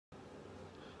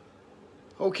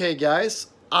Okay guys,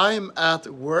 I'm at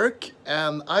work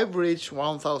and I've reached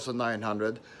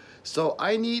 1,900, so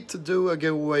I need to do a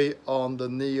giveaway on the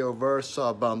Neo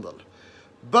Versa bundle.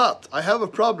 But I have a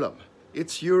problem.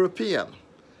 It's European.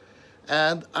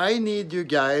 And I need you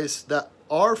guys that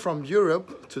are from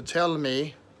Europe to tell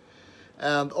me,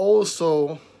 and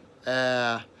also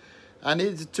I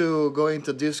need to go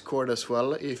into Discord as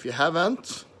well if you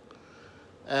haven't,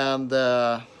 and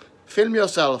film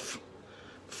yourself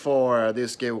for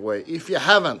this giveaway if you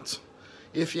haven't.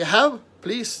 If you have,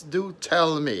 please do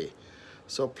tell me.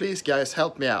 So please guys,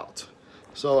 help me out.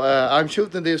 So I'm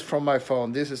shooting this from my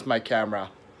phone. This is my camera.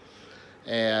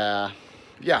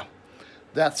 Yeah,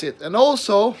 that's it. And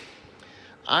also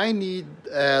I need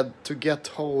to get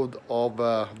hold of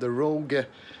the ROUGE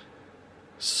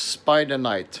Spider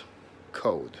Night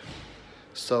code.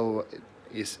 So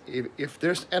if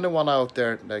there's anyone out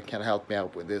there that can help me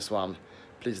out with this one,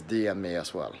 please DM me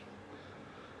as well.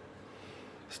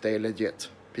 Stay legit.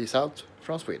 Peace out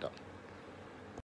from Sweden.